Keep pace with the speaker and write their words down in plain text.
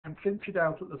printed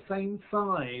out at the same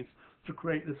size to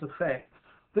create this effect.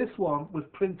 This one was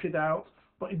printed out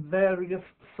but in various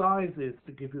sizes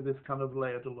to give you this kind of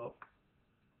layered look.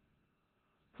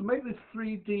 To make this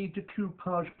 3D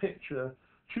decoupage picture,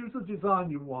 choose the design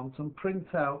you want and print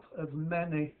out as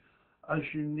many as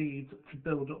you need to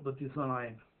build up the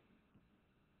design.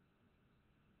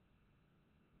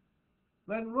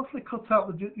 Then roughly cut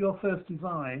out your first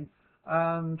design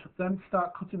and then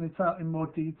start cutting it out in more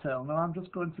detail. Now I'm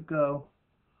just going to go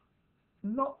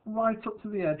not right up to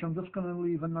the edge, I'm just going to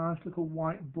leave a nice little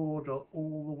white border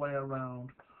all the way around.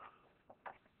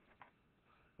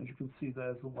 As you can see,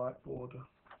 there's the white border.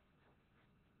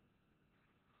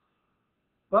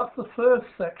 That's the first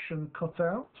section cut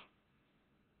out.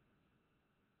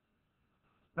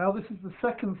 Now this is the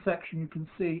second section. You can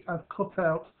see I've cut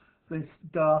out this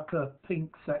darker pink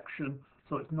section,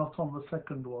 so it's not on the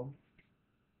second one.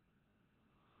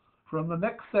 From the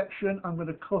next section, I'm going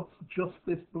to cut just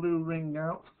this blue ring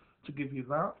out to give you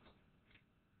that.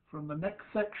 From the next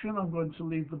section, I'm going to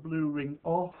leave the blue ring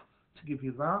off to give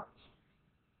you that.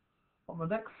 On the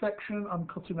next section, I'm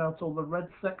cutting out all the red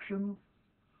sections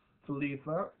to leave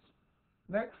that.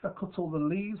 Next, I cut all the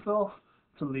leaves off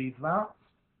to leave that.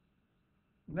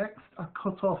 Next, I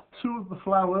cut off 2 of the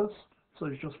flowers, so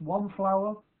it's just 1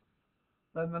 flower.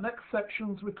 Then the next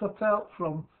sections we cut out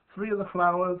from 3 of the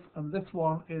flowers, and this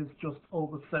one is just all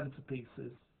the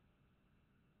centerpieces.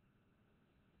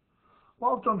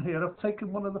 What I've done here, I've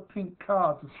taken one of the pink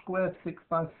cards, a square 6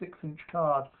 by 6 inch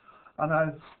card, and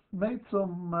I've made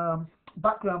some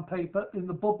background paper in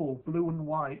the bubble, blue and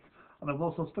white, and I've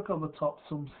also stuck on the top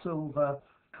some silver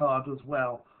card as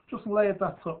well. Just layered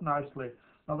that up nicely.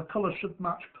 Now the colour should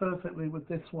match perfectly with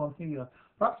this one here.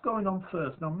 That's going on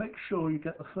first. Now make sure you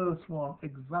get the first one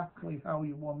exactly how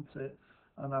you want it.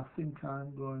 And I think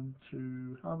I'm going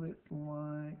to have it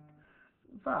like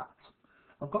that.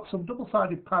 I've got some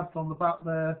double-sided pads on the back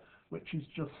there, which is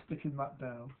just sticking that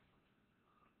down.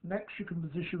 Next, you can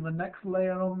position the next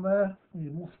layer on there.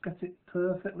 You must get it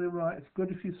perfectly right. It's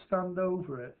good if you stand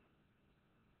over it.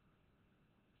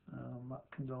 That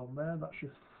can go on there. That's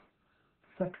your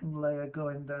second layer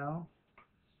going down.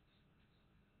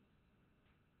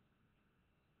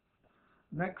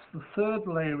 Next, the third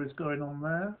layer is going on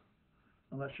there.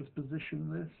 And let's just position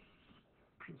this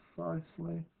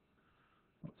precisely.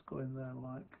 Let's go in there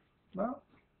like that.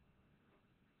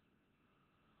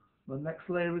 The next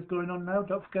layer is going on now.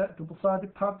 Don't forget,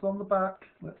 double-sided pads on the back.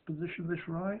 Let's position this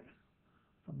right.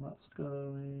 And that's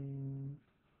going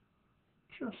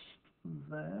just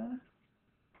there.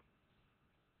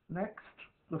 Next,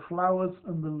 the flowers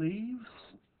and the leaves.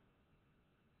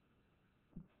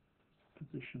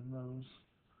 Position those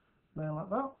there like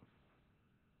that.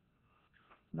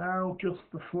 Now just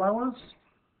the flowers.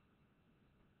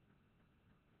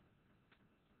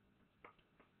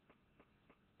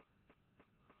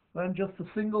 Then just a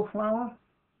single flower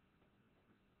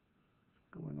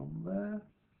going on there.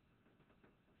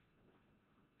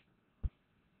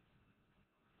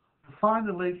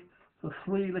 Finally, the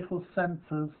 3 little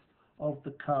centers of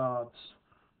the cards.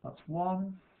 That's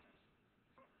 1,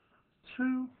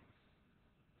 2,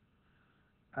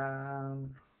 and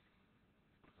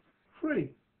 3.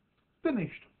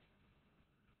 Finished.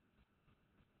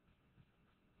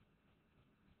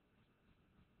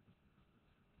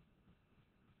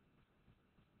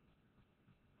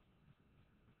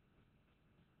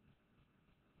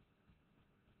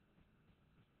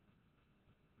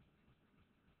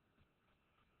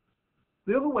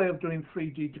 The other way of doing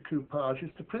 3D decoupage is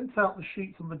to print out the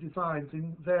sheets and the designs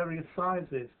in various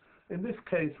sizes. In this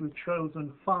case, we've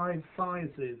chosen 5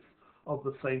 sizes of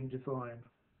the same design.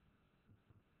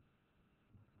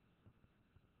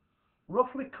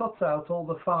 Roughly cut out all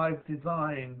the 5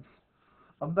 designs,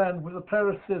 and then with a pair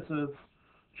of scissors,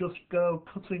 just go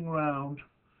cutting round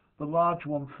the large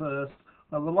one first.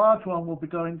 Now the large one will be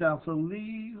going down, so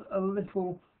leave a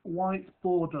little white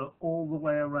border all the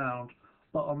way around.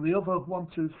 But on the other 1,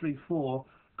 2, 3, 4,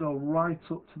 go right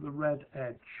up to the red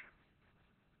edge.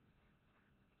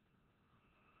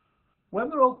 When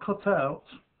they're all cut out,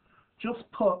 just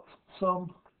put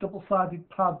some double-sided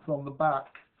pads on the back,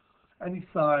 any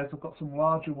size. I've got some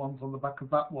larger ones on the back of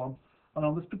that one, and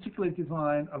on this particular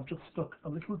design I've just stuck a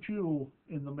little jewel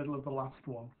in the middle of the last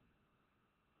one.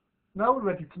 Now we're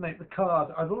ready to make the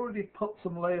card. I've already put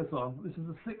some layers on. This is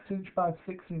a 6 inch by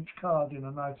 6 inch card in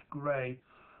a nice grey.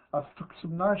 I've stuck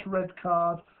some nice red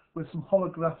card with some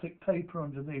holographic paper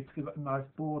underneath to give it a nice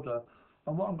border.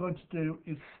 And what I'm going to do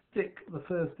is stick the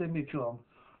first image on.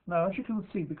 Now, as you can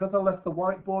see, because I left the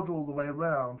white border all the way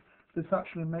around, this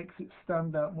actually makes it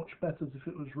stand out much better as if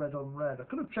it was red on red. I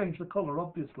could have changed the colour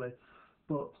obviously,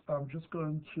 but I'm just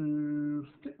going to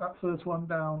stick that first one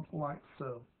down like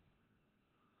so.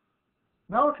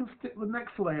 Now I can stick the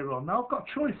next layer on. Now I've got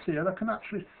a choice here. I can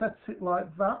actually set it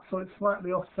like that so it's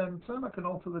slightly off centre. I can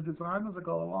alter the design as I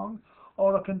go along,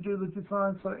 or I can do the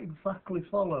design so it exactly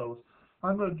follows.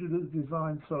 I'm going to do the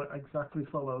design so it exactly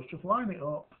follows. Just line it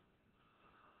up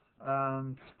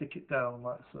and stick it down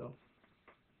like so.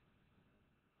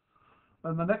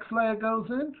 And the next layer goes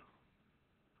in.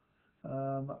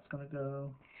 That's going to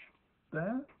go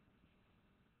there.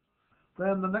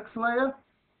 Then the next layer,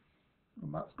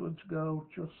 and that's going to go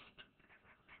just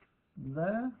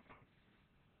there.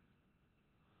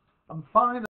 And finally,